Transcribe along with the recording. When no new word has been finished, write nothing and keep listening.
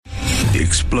The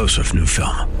explosive new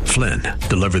film, Flynn,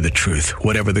 Deliver the Truth,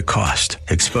 Whatever the Cost,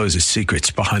 exposes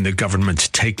secrets behind the government's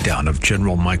takedown of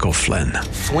General Michael Flynn.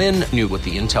 Flynn knew what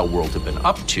the intel world had been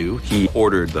up to. He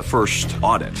ordered the first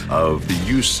audit of the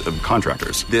use of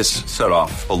contractors. This set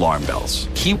off alarm bells.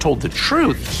 He told the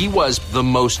truth. He was the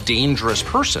most dangerous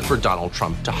person for Donald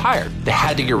Trump to hire. They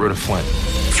had to get rid of Flynn.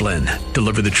 Flynn,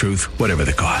 Deliver the Truth, Whatever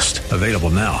the Cost. Available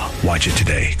now. Watch it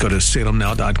today. Go to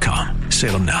salemnow.com.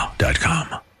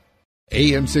 salemnow.com.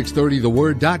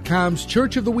 AM630TheWord.com's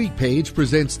Church of the Week page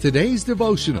presents today's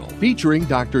devotional featuring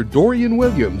Dr. Dorian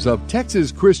Williams of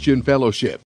Texas Christian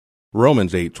Fellowship.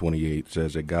 Romans 8:28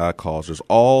 says that God causes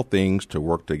all things to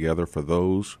work together for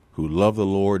those who love the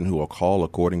Lord and who are called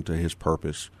according to his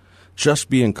purpose. Just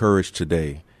be encouraged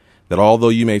today that although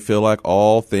you may feel like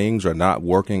all things are not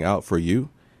working out for you,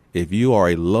 if you are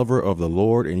a lover of the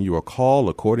Lord and you are called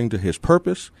according to his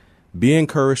purpose, be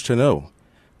encouraged to know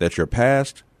that your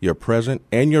past, your present,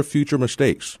 and your future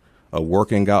mistakes are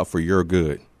working out for your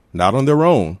good, not on their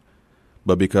own,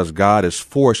 but because God is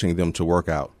forcing them to work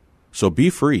out. So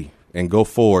be free and go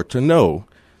forward to know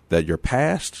that your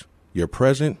past, your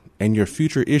present, and your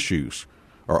future issues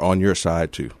are on your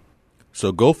side too.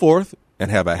 So go forth and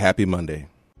have a happy Monday.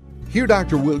 Hear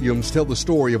Dr. Williams tell the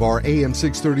story of our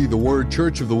AM630 The Word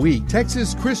Church of the Week,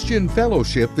 Texas Christian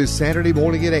Fellowship this Saturday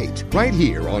morning at 8, right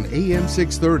here on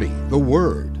AM630 The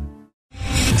Word.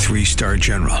 Three-star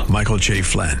General Michael J.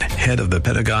 Flynn, head of the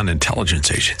Pentagon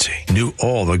Intelligence Agency, knew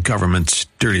all the government's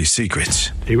dirty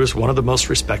secrets. He was one of the most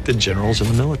respected generals in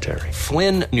the military.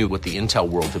 Flynn knew what the intel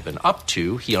world had been up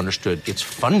to. He understood its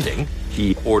funding.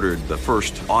 He ordered the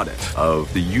first audit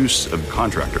of the use of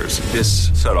contractors. This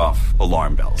set off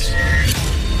alarm bells.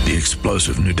 The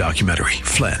explosive new documentary,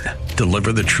 Flynn,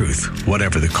 Deliver the Truth,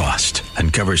 Whatever the Cost,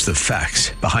 uncovers the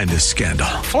facts behind this scandal.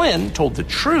 Flynn told the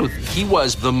truth. He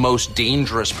was the most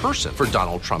dangerous person for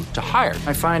Donald Trump to hire.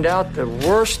 I find out the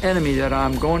worst enemy that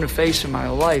I'm going to face in my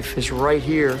life is right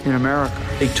here in America.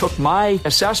 They took my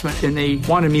assessment and they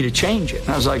wanted me to change it. And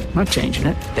I was like, I'm not changing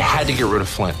it. They had to get rid of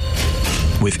Flynn.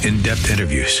 With in-depth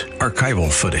interviews,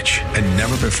 archival footage, and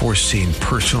never-before-seen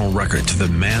personal records of the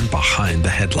man behind the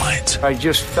headlines. I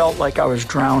just felt like I was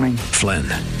drowning. Flynn,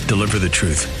 Deliver the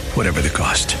Truth, Whatever the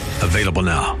Cost. Available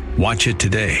now. Watch it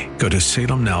today. Go to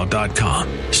salemnow.com.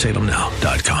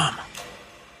 salemnow.com.